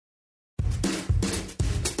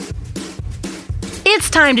It's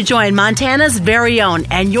time to join Montana's very own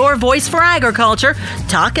and your voice for agriculture,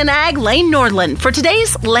 Talkin' Ag Lane Nordland, for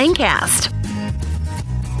today's Lanecast.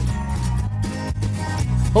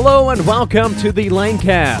 Hello and welcome to the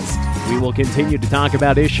Lanecast. We will continue to talk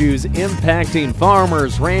about issues impacting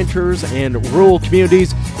farmers, ranchers, and rural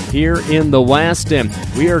communities here in the West. And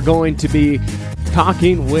we are going to be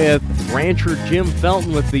talking with rancher Jim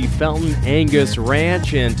Felton with the Felton Angus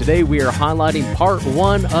Ranch. And today we are highlighting part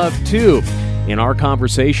one of two in our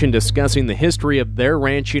conversation discussing the history of their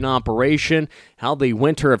ranching operation, how the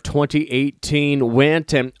winter of 2018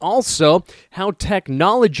 went, and also how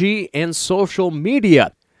technology and social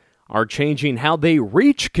media are changing how they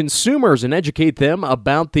reach consumers and educate them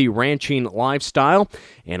about the ranching lifestyle,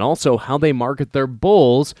 and also how they market their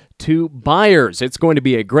bulls to buyers. It's going to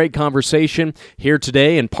be a great conversation here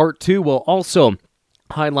today, and part two will also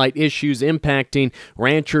highlight issues impacting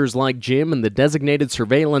ranchers like Jim in the designated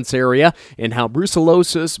surveillance area and how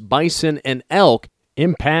brucellosis, bison, and elk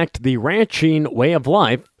impact the ranching way of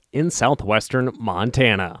life in southwestern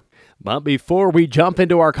Montana. But before we jump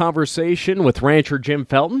into our conversation with rancher Jim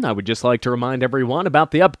Felton, I would just like to remind everyone about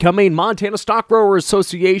the upcoming Montana Stock Growers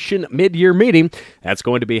Association mid-year meeting. That's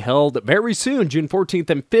going to be held very soon, June 14th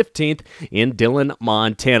and 15th in Dillon,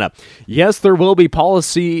 Montana. Yes, there will be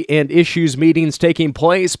policy and issues meetings taking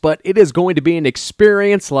place, but it is going to be an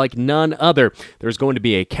experience like none other. There's going to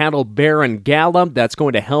be a cattle baron gala that's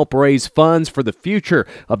going to help raise funds for the future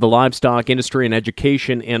of the livestock industry and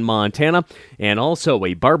education in Montana, and also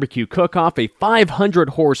a barbecue cook-off, a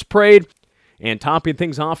 500-horse parade, and topping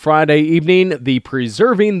things off Friday evening, the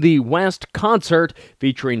Preserving the West concert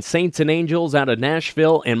featuring Saints and Angels out of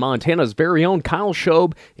Nashville and Montana's very own Kyle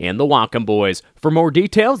Shobe and the Wacom Boys. For more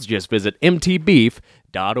details, just visit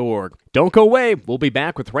mtbeef.org. Don't go away. We'll be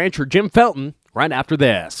back with rancher Jim Felton right after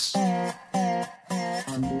this.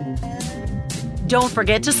 Don't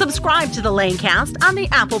forget to subscribe to the Lanecast on the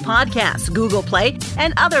Apple Podcasts, Google Play,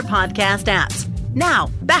 and other podcast apps. Now,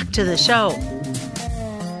 back to the show.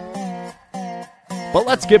 Well,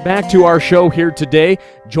 let's get back to our show here today.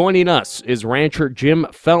 Joining us is rancher Jim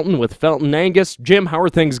Felton with Felton Angus. Jim, how are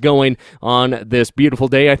things going on this beautiful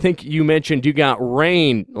day? I think you mentioned you got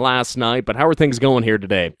rain last night, but how are things going here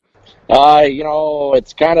today?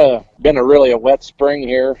 It's kind of been a wet spring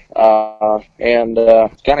here, and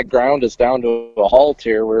it's kind of ground us down to a halt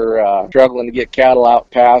here. We're struggling to get cattle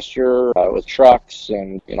out pasture with trucks,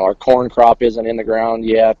 and, our corn crop isn't in the ground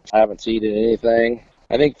yet. I haven't seeded anything.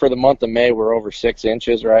 I think for the month of May, we're over 6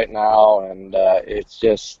 inches right now, and it's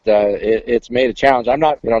just, it's made a challenge. I'm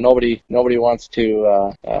not, nobody wants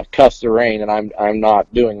to cuss the rain, and I'm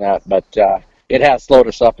not doing that, but it has slowed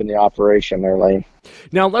us up in the operation there, Lane.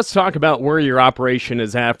 Now, let's talk about where your operation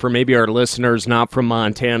is at for maybe our listeners not from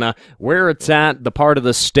Montana, where it's at, the part of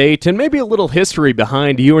the state, and maybe a little history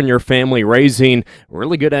behind you and your family raising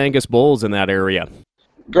really good Angus bulls in that area.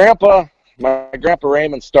 My grandpa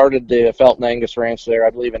Raymond started the Felton Angus Ranch there,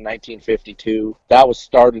 I believe, in 1952. That was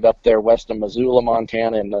started up there west of Missoula,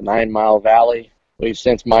 Montana, in the 9 Mile Valley. We've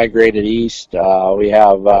since migrated east. We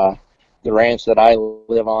have the ranch that I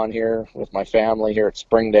live on here with my family here at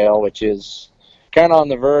Springdale, which is kind of on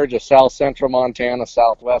the verge of south central Montana,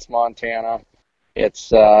 southwest Montana.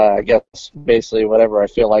 It's, I guess, basically whatever I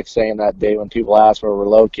feel like saying that day when people ask where we're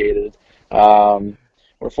located.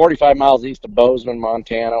 We're 45 miles east of Bozeman,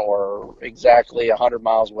 Montana, or exactly 100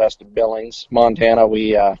 miles west of Billings, Montana.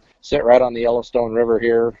 We sit right on the Yellowstone River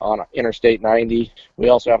here on Interstate 90. We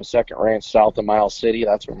also have a second ranch south of Miles City.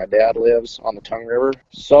 That's where my dad lives, on the Tongue River.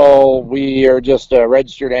 So we are just a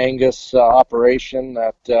registered Angus operation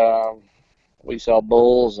that we sell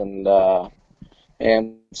bulls and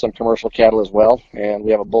some commercial cattle as well. And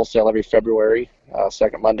we have a bull sale every February,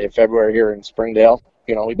 second Monday of February here in Springdale.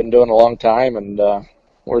 We've been doing it a long time, and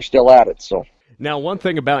we're still at it. So now, one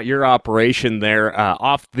thing about your operation there,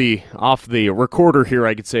 off the recorder here,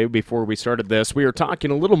 I could say, before we started this, we were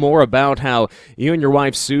talking a little more about how you and your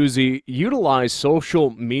wife Susie utilize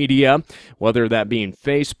social media, whether that being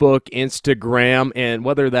Facebook, Instagram, and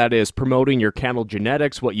whether that is promoting your cattle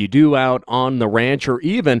genetics, what you do out on the ranch, or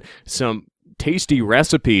even some tasty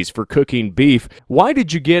recipes for cooking beef. Why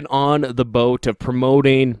did you get on the boat of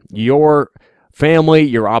promoting your family,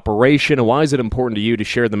 your operation, and why is it important to you to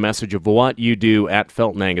share the message of what you do at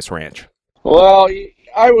Felton Angus Ranch? Well,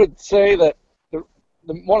 I would say that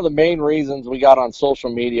one of the main reasons we got on social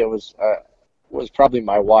media was probably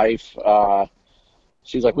my wife.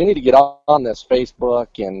 She's like, we need to get on this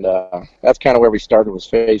Facebook, and that's kind of where we started, was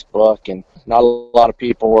Facebook, and not a lot of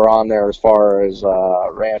people were on there as far as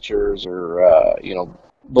ranchers or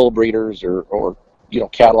bull breeders or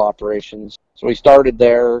cattle operations. So we started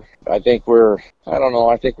there. I think we're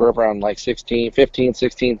around like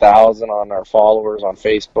 16,000 on our followers on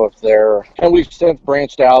Facebook there. And we've since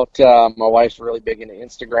branched out. My wife's really big into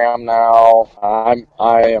Instagram now.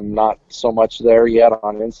 I am not so much there yet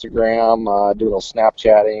on Instagram. Do a little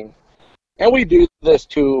Snapchatting. And we do this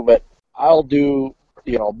too, but I'll do,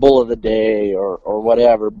 bull of the day or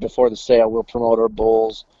whatever. Before the sale, we'll promote our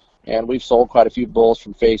bulls. And we've sold quite a few bulls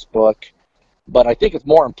from Facebook. But I think it's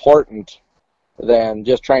more important than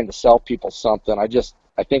just trying to sell people something. I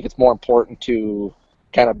think it's more important to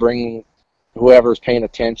kind of bring whoever's paying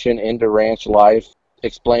attention into ranch life,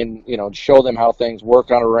 explain, show them how things work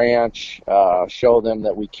on a ranch, show them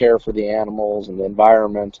that we care for the animals and the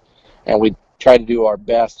environment, and we try to do our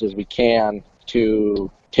best as we can to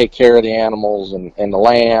take care of the animals and the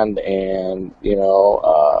land. And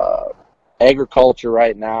agriculture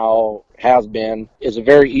right now is a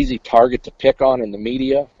very easy target to pick on in the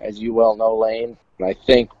media, as you well know, Lane. And I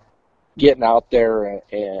think getting out there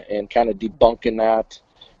and kind of debunking that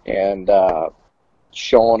and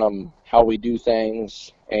showing them how we do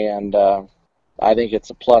things, and I think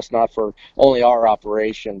it's a plus, not for only our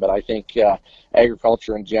operation, but I think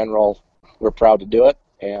agriculture in general, we're proud to do it,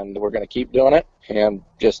 and we're going to keep doing it, and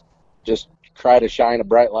just try to shine a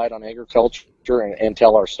bright light on agriculture and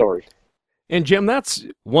tell our story. And Jim, that's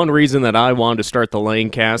one reason that I wanted to start the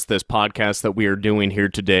Lanecast, this podcast that we are doing here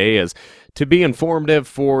today, is to be informative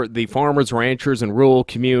for the farmers, ranchers, and rural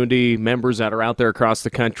community members that are out there across the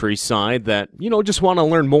countryside that, just want to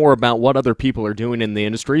learn more about what other people are doing in the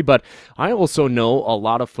industry. But I also know a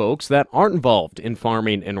lot of folks that aren't involved in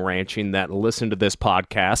farming and ranching that listen to this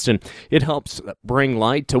podcast, and it helps bring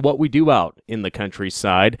light to what we do out in the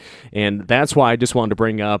countryside. And that's why I just wanted to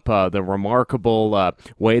bring up the remarkable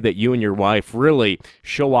way that you and your wife really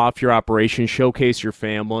show off your operation, showcase your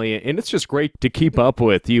family, and it's just great to keep up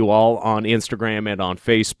with you all on Instagram and on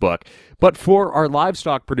Facebook. But for our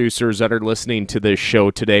livestock producers that are listening to this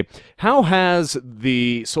show today, how has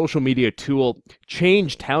the social media tool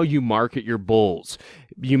changed how you market your bulls?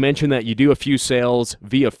 You mentioned that you do a few sales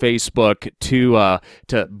via Facebook to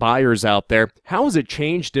buyers out there. How has it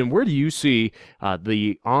changed, and where do you see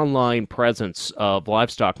the online presence of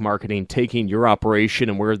livestock marketing taking your operation,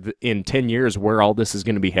 and where in 10 years where all this is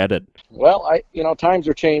going to be headed? Well, times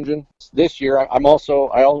are changing. This year,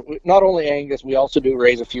 not only Angus, we also do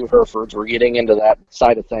raise a few Herefords. We're getting into that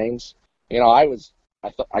side of things.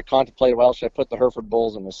 I contemplated, well, should I put the Hereford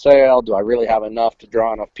bulls in the sale? Do I really have enough to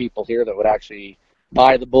draw enough people here that would actually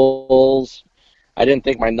buy the bulls? I didn't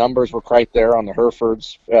think my numbers were quite there on the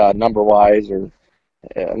Herefords, number-wise, or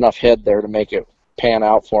enough head there to make it pan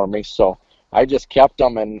out for me. So I just kept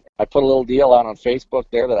them, and I put a little deal out on Facebook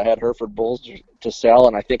there that I had Hereford bulls to sell,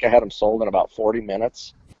 and I think I had them sold in about 40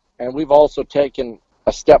 minutes. And we've also taken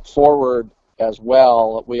a step forward as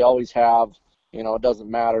well. We always have, it doesn't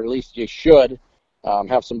matter, at least you should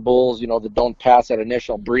have some bulls, that don't pass that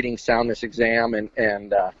initial breeding soundness exam,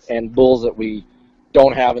 and bulls that we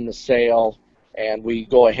don't have in the sale, and we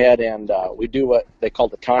go ahead and we do what they call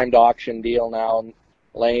the timed auction deal now,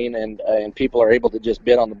 Lane, and people are able to just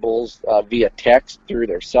bid on the bulls via text through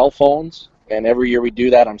their cell phones. And every year we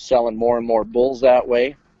do that, I'm selling more and more bulls that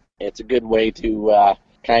way. It's a good way to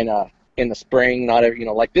kind of in the spring,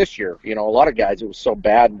 like this year, a lot of guys, it was so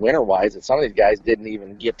bad winter-wise that some of these guys didn't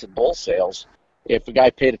even get to bull sales. If a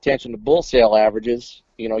guy paid attention to bull sale averages,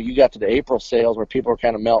 you got to the April sales where people were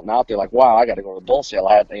kind of melting out. They're like, wow, I got to go to the bull sale.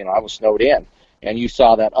 I was snowed in. And you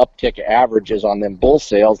saw that uptick of averages on them bull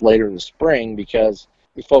sales later in the spring because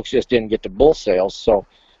the folks just didn't get to bull sales. So,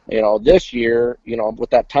 this year,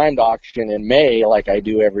 with that timed auction in May, like I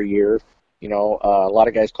do every year, a lot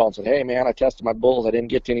of guys called and said, hey, man, I tested my bulls. I didn't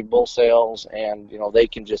get to any bull sales. And, they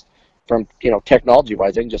can just, from,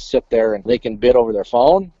 technology-wise, they can just sit there and they can bid over their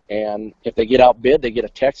phone. And if they get outbid, they get a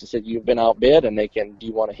text that says you've been outbid, and do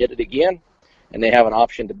you want to hit it again? And they have an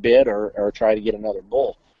option to bid or try to get another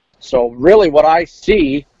bull. So really what I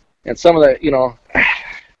see, and some of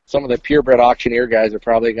the purebred auctioneer guys are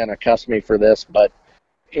probably going to cuss me for this, but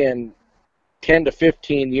in 10 to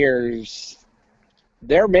 15 years,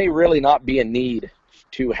 there may really not be a need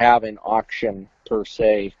to have an auction per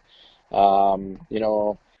se.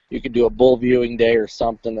 You could do a bull viewing day or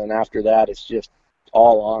something, and after that it's just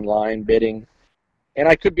all online bidding. And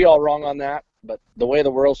I could be all wrong on that, but the way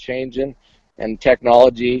the world's changing and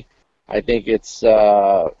technology, I think it's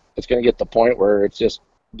going to get to the point where it's just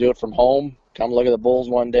do it from home, come look at the bulls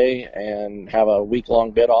one day and have a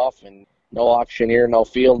week-long bid off, and no auctioneer, no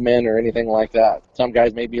fieldman or anything like that. Some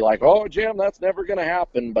guys may be like, oh, Jim, that's never going to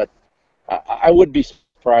happen, but I would be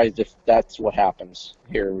surprised if that's what happens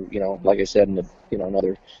here. Like I said, in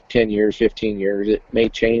another 10 years, 15 years, it may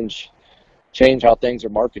change how things are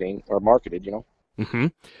marketed. Mm-hmm.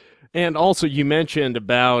 And also, you mentioned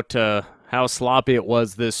about how sloppy it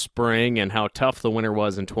was this spring and how tough the winter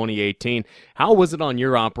was in 2018. How was it on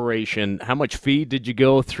your operation? How much feed did you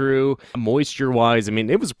go through, moisture-wise? I mean,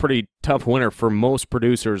 it was a pretty tough winter for most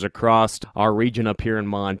producers across our region up here in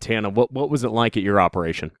Montana. What was it like at your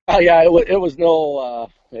operation? Yeah, it was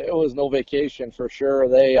no vacation for sure.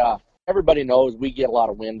 Everybody knows we get a lot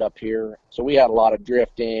of wind up here, so we had a lot of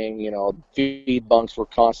drifting. Feed bunks were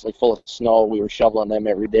constantly full of snow. We were shoveling them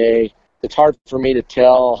every day. It's hard for me to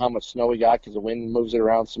tell how much snow we got because the wind moves it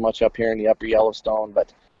around so much up here in the upper Yellowstone.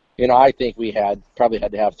 But, I think we probably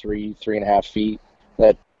had to have 3.5 feet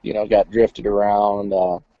that, got drifted around.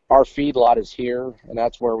 Our feed lot is here, and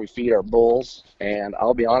that's where we feed our bulls. And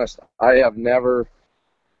I'll be honest, I have never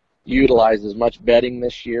utilized as much bedding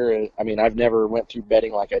this year. I mean, I've never went through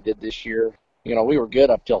bedding like I did this year. We were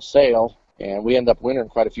good up till sale. And we end up wintering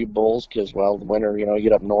quite a few bulls because, the winter, you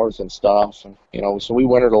get up north and stuff. And, so we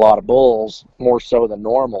wintered a lot of bulls, more so than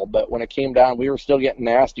normal. But when it came down, we were still getting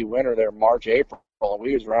nasty winter there, March, April. And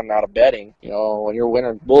we was running out of bedding. When you're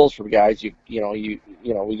wintering bulls for guys,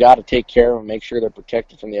 we got to take care of them, make sure they're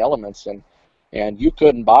protected from the elements. And you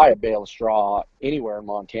couldn't buy a bale of straw anywhere in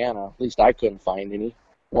Montana. At least I couldn't find any.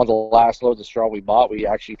 One of the last loads of straw we bought, we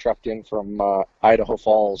actually trucked in from Idaho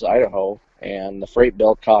Falls, Idaho. And the freight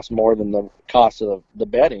bill cost more than the cost of the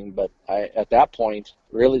bedding, but at that point,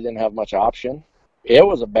 really didn't have much option. It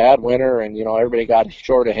was a bad winter, and, everybody got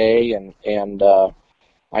short of hay, and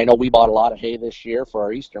I know we bought a lot of hay this year for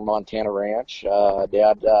our eastern Montana ranch. They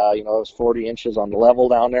had, it was 40 inches on the level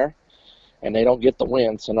down there, and they don't get the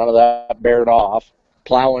wind, so none of that bared off.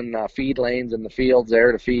 Plowing feed lanes in the fields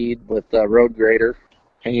there to feed with the road grader.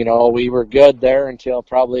 And, we were good there until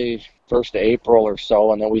probably 1st of April or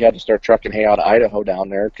so, and then we had to start trucking hay out of Idaho down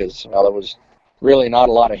there because, there was really not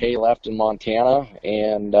a lot of hay left in Montana.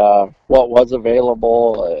 And what was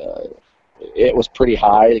available, it was pretty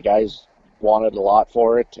high. The guys wanted a lot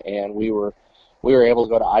for it, and we were able to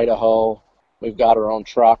go to Idaho. We've got our own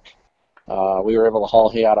truck. We were able to haul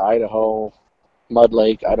hay out of Idaho, Mud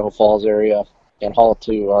Lake, Idaho Falls area, and haul it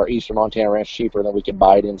to our eastern Montana ranch cheaper than we could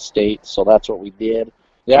buy it in state. So that's what we did.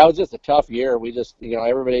 Yeah, it was just a tough year. We just,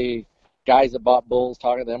 everybody, guys that bought bulls,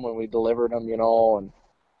 talking to them when we delivered them, and,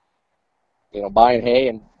 buying hay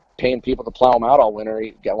and paying people to plow them out all winter.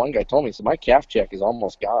 One guy told me, he said, my calf check is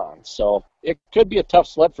almost gone. So it could be a tough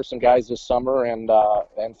sled for some guys this summer and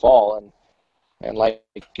fall. And like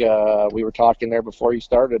we were talking there before you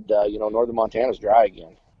started, northern Montana's dry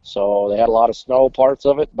again. So they had a lot of snow parts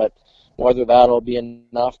of it, but whether that'll be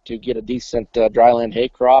enough to get a decent dryland hay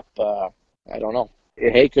crop, I don't know.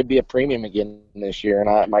 Hay could be a premium again this year,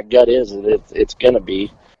 and my gut is that it's going to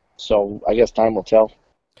be. So I guess time will tell.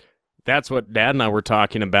 That's what Dad and I were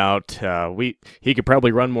talking about. He could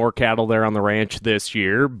probably run more cattle there on the ranch this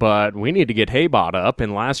year, but we need to get hay bought up.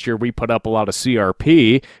 And last year we put up a lot of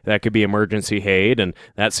CRP that could be emergency hayed, and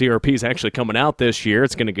that CRP is actually coming out this year.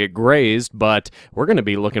 It's going to get grazed, but we're going to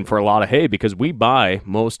be looking for a lot of hay because we buy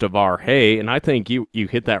most of our hay. And I think you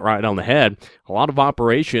hit that right on the head. A lot of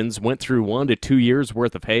operations went through 1 to 2 years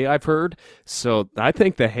worth of hay, I've heard. So I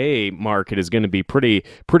think the hay market is going to be pretty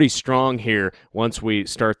strong here once we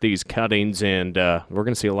start these cuttings, and we're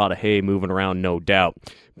going to see a lot of hay moving around, no doubt.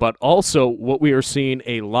 But also what we are seeing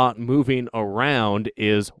a lot moving around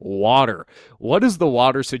is water. What is the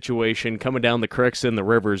water situation coming down the creeks and the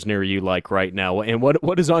rivers near you like right now? And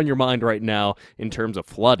what is on your mind right now in terms of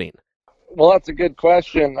flooding? Well, that's a good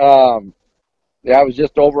question. Yeah, I was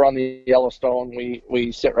just over on the Yellowstone.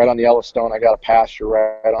 We sit right on the Yellowstone. I got a pasture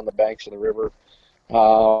right on the banks of the river.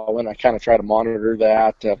 When I kind of try to monitor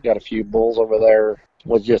that, I've got a few bulls over there.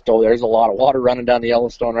 There's a lot of water running down the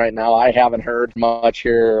Yellowstone right now. I haven't heard much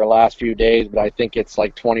here the last few days, but I think it's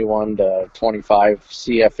like 21 to 25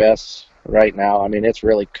 CFS right now. I mean, it's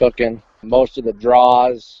really cooking. Most of the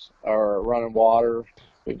draws are running water.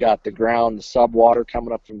 We've got the ground, the subwater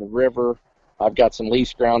coming up from the river. I've got some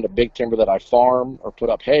lease ground, a big timber that I farm or put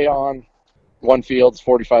up hay on. One field's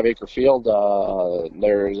 45-acre field.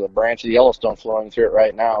 There's a branch of the Yellowstone flowing through it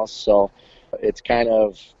right now, so it's kind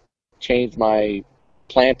of changed my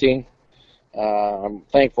planting. I'm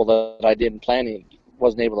thankful that I didn't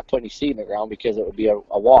wasn't able to put any seed in the ground because it would be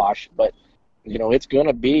a wash. But it's going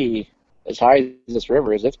to be as high as this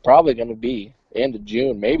river is. It's probably going to be end of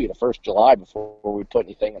June, maybe the 1st of July before we put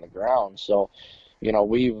anything in the ground. So,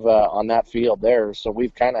 we've on that field there. So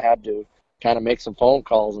we've kind of had to make some phone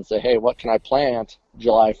calls and say, hey, what can I plant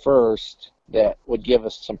July 1st that would give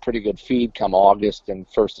us some pretty good feed come August and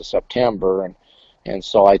 1st of September. And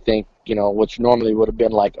so I think, which normally would have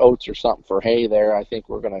been like oats or something for hay there, I think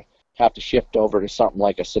we're going to have to shift over to something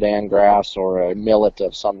like a Sudan grass or a millet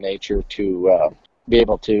of some nature to be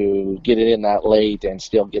able to get it in that late and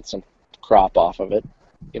still get some crop off of it.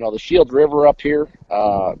 The Shield River up here,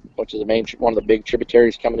 which is one of the big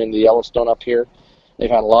tributaries coming into the Yellowstone up here, they've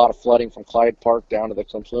had a lot of flooding from Clyde Park down to the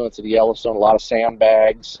confluence of the Yellowstone, a lot of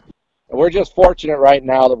sandbags. And we're just fortunate right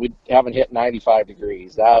now that we haven't hit 95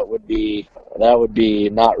 degrees. That would be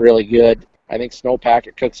not really good. I think snowpack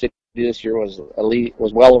at Cook City this year was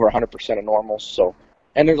well over 100% of normal. So,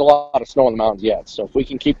 and there's a lot of snow in the mountains yet. So if we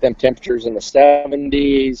can keep them temperatures in the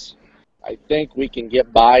 70s, I think we can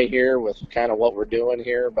get by here with kind of what we're doing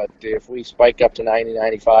here. But if we spike up to 90,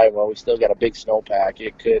 95, well, we still got a big snowpack.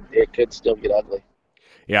 It could still get ugly.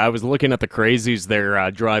 Yeah, I was looking at the crazies there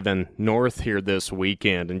driving north here this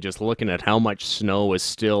weekend and just looking at how much snow is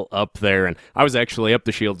still up there. And I was actually up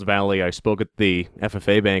the Shields Valley. I spoke at the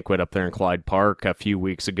FFA banquet up there in Clyde Park a few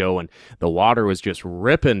weeks ago, and the water was just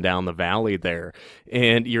ripping down the valley there.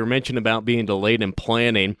 And you mentioned about being delayed in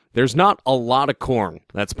planting. There's not a lot of corn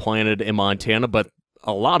that's planted in Montana, but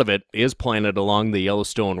a lot of it is planted along the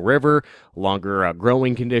Yellowstone River, longer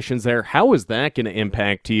growing conditions there. How is that going to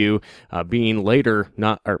impact you being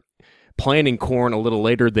planting corn a little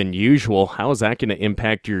later than usual? How is that going to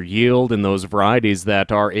impact your yield and those varieties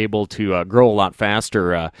that are able to grow a lot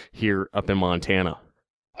faster here up in Montana?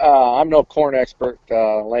 I'm no corn expert,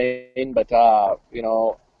 Lane, but I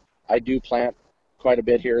do plant quite a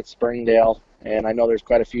bit here at Springdale, and I know there's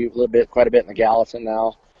quite a bit in the Gallatin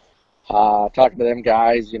now. Talking to them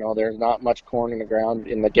guys, there's not much corn in the ground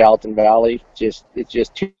in the Gallatin Valley. It's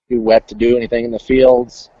just too wet to do anything in the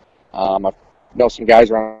fields. I know some guys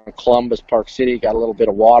around Columbus, Park City, got a little bit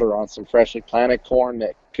of water on some freshly planted corn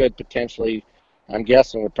that could potentially, I'm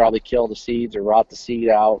guessing, would probably kill the seeds or rot the seed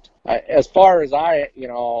out. As far as I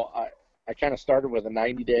kind of started with a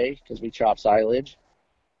 90-day because we chop silage.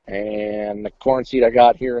 And the corn seed I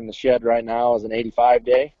got here in the shed right now is an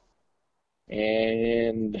 85-day.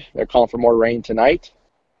 And they're calling for more rain tonight.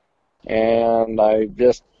 And I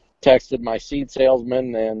just texted my seed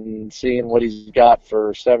salesman and seeing what he's got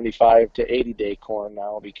for 75 to 80-day corn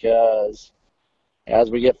now, because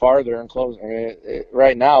as we get farther and closer,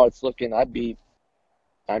 right now it's looking, if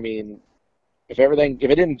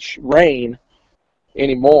it didn't rain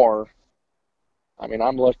anymore,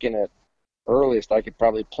 I'm looking at earliest I could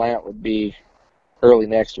probably plant would be early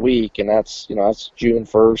next week, and that's June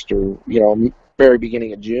 1st or very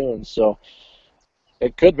beginning of June. So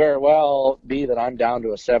it could very well be that I'm down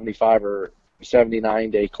to a 75 or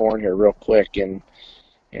 79-day corn here real quick, and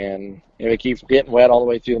if it keeps getting wet all the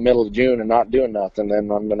way through the middle of June and not doing nothing,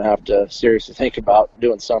 then I'm going to have to seriously think about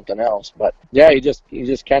doing something else. But yeah, you just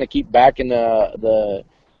kind of keep backing the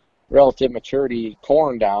relative maturity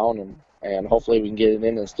corn down, and hopefully we can get it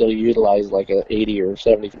in and still utilize like a 80 or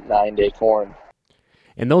 79-day corn.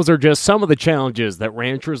 And those are just some of the challenges that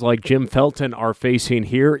ranchers like Jim Felton are facing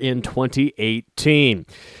here in 2018.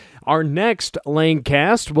 Our next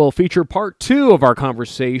Lanecast will feature part 2 of our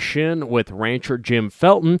conversation with rancher Jim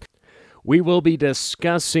Felton. We will be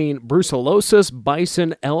discussing brucellosis,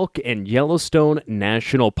 bison, elk, and Yellowstone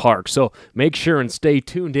National Park. So make sure and stay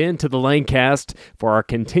tuned in to the Lanecast for our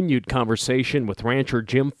continued conversation with rancher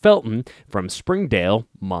Jim Felton from Springdale,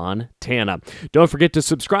 Montana. Don't forget to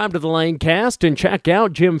subscribe to the Lanecast and check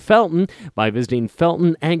out Jim Felton by visiting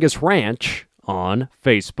Felton Angus Ranch on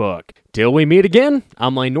Facebook. Till we meet again,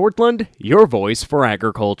 I'm Lane Nordland, your voice for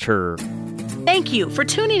agriculture. Thank you for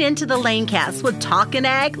tuning in to the Lanecast with Talkin'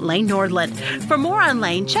 Ag, Lane Nordland. For more on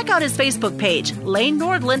Lane, check out his Facebook page, Lane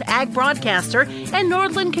Nordland Ag Broadcaster, and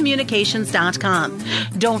NordlandCommunications.com.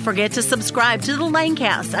 Don't forget to subscribe to the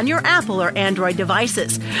Lanecast on your Apple or Android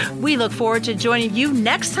devices. We look forward to joining you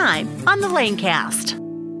next time on the Lanecast.